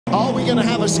Are we going to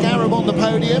have a Scarab on the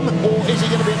podium, or is it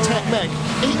going to be a Tech Mech?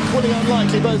 Equally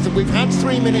unlikely, both of them. We've had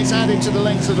 3 minutes added to the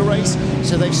length of the race,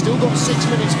 so they've still got 6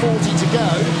 minutes 40 to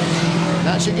go.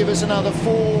 That should give us another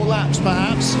 4 laps,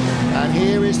 perhaps. And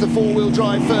here is the four-wheel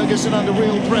drive Ferguson under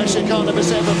real pressure. Car number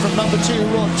 7 from number 2,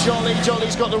 Rod Jolley.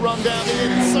 Jolly's got the run down the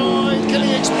inside. Can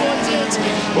he exploit it?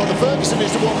 Well, the Ferguson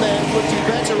is the one there would do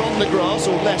better on the grass,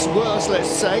 or less worse, let's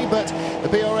say. But the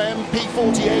BRM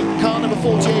P48, car number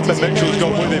 48 is in there Mitchell's as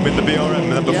gone well. with him in the BRM,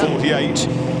 number 48.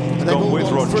 They've Gone all with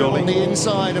gone Rod through Jolley. on the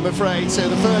inside, I'm afraid. So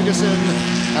the Ferguson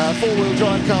four-wheel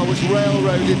drive car was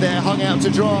railroaded there, hung out to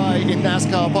dry in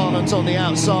NASCAR parlance on the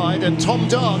outside. And Tom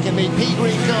Dark in the pea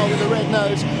green car with the red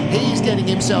nose, he's getting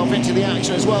himself into the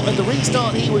action as well. At the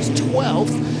restart, he was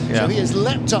 12th, so he has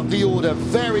leapt up the order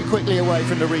very quickly away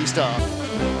from the restart.